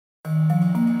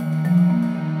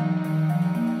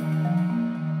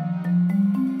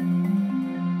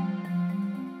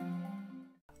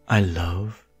I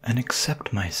love and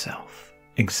accept myself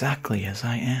exactly as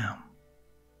I am.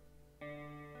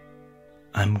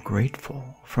 I'm grateful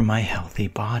for my healthy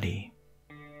body.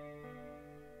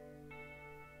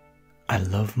 I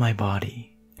love my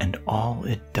body and all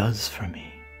it does for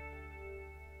me.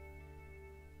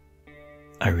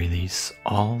 I release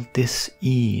all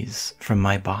dis-ease from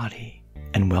my body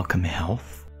and welcome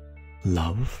health,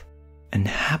 love, and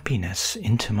happiness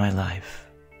into my life.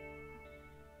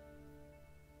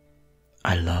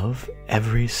 I love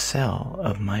every cell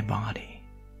of my body.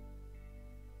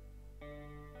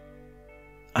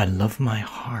 I love my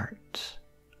heart.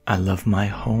 I love my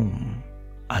home.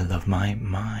 I love my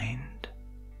mind.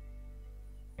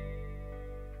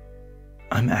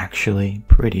 I'm actually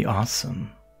pretty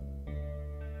awesome.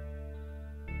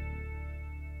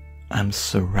 I'm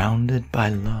surrounded by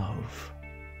love.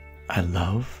 I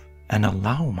love and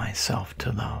allow myself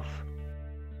to love.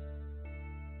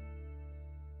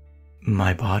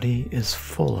 My body is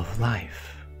full of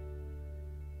life.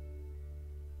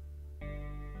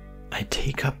 I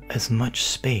take up as much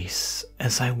space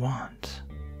as I want.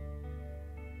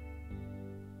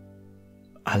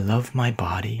 I love my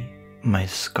body, my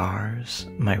scars,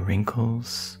 my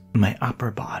wrinkles, my upper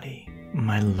body,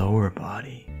 my lower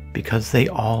body, because they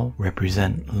all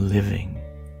represent living.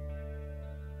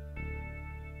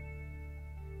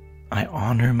 I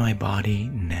honor my body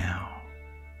now.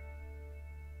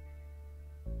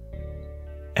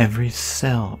 Every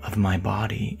cell of my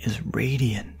body is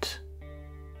radiant.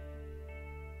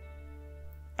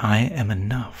 I am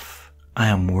enough. I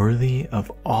am worthy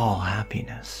of all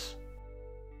happiness.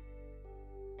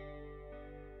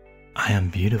 I am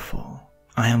beautiful.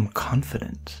 I am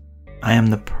confident. I am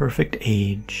the perfect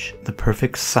age, the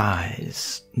perfect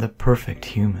size, the perfect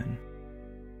human.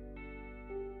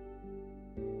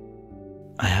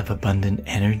 I have abundant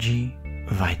energy,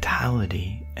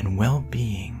 vitality, and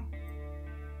well-being.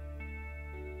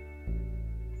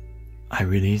 I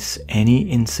release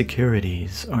any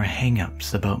insecurities or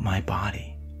hang-ups about my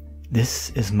body. This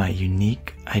is my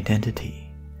unique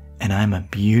identity, and I'm a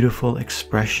beautiful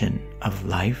expression of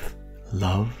life,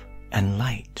 love, and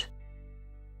light.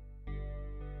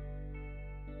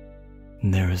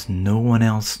 There is no one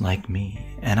else like me,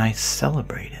 and I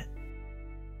celebrate it.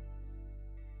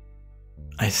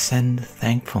 I send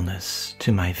thankfulness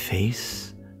to my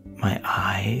face, my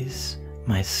eyes,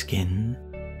 my skin,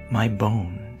 my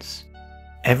bones,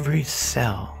 every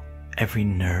cell, every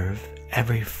nerve,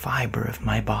 every fiber of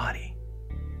my body.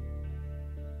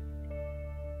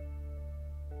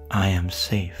 I am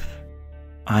safe.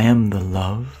 I am the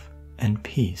love and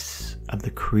peace of the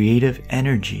creative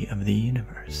energy of the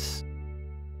universe.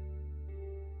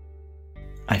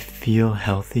 I feel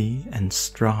healthy and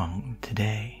strong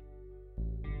today.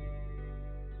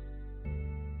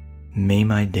 May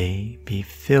my day be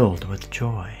filled with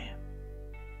joy.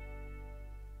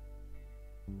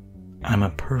 I'm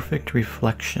a perfect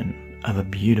reflection of a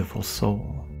beautiful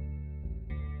soul.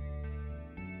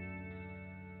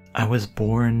 I was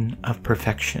born of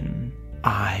perfection.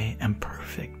 I am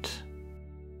perfect.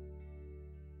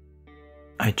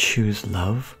 I choose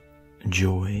love,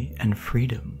 joy, and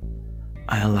freedom.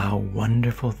 I allow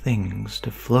wonderful things to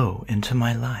flow into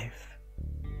my life.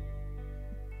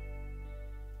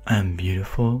 I am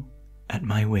beautiful at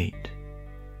my weight.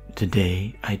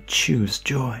 Today I choose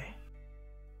joy.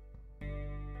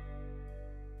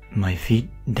 My feet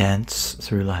dance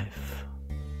through life.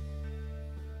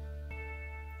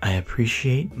 I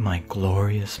appreciate my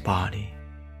glorious body.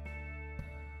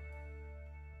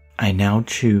 I now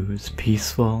choose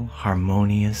peaceful,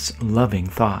 harmonious, loving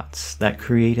thoughts that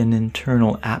create an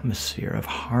internal atmosphere of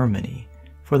harmony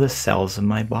for the cells of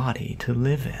my body to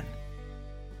live in.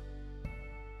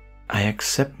 I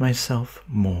accept myself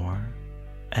more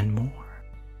and more.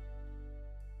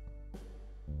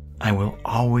 I will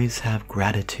always have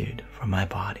gratitude for my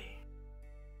body.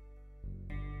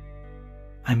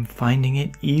 I'm finding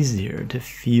it easier to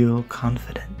feel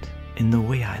confident in the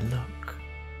way I look.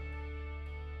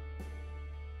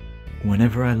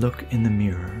 Whenever I look in the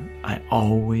mirror, I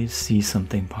always see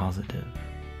something positive.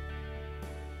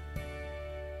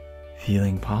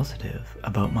 Feeling positive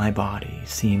about my body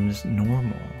seems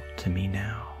normal to me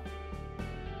now.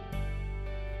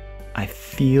 I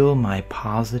feel my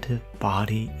positive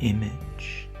body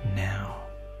image now.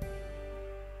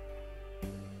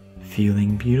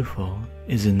 Feeling beautiful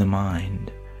is in the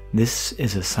mind. This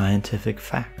is a scientific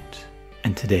fact,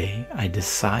 and today I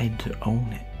decide to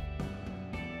own it.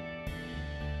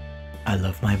 I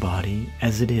love my body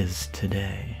as it is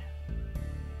today.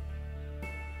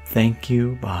 Thank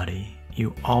you, body.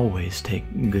 You always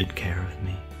take good care of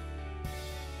me.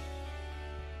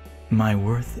 My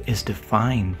worth is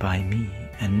defined by me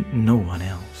and no one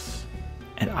else,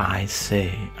 and I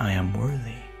say I am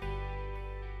worthy.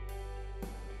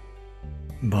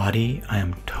 Body, I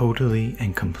am totally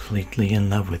and completely in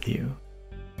love with you.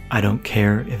 I don't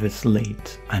care if it's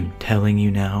late, I'm telling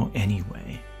you now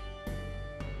anyway.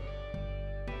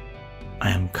 I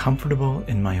am comfortable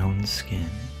in my own skin.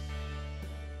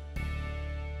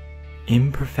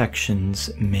 Imperfections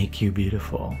make you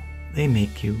beautiful. They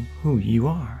make you who you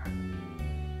are.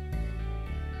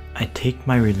 I take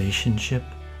my relationship,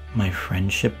 my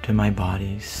friendship to my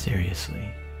body seriously.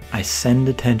 I send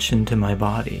attention to my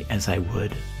body as I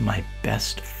would my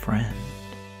best friend.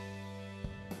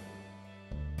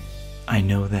 I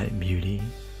know that beauty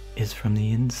is from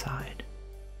the inside.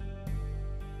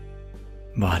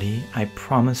 Body, I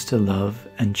promise to love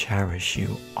and cherish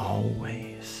you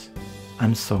always.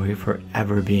 I'm sorry for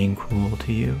ever being cruel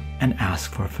to you and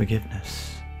ask for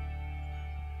forgiveness.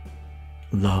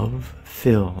 Love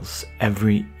fills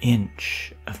every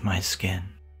inch of my skin.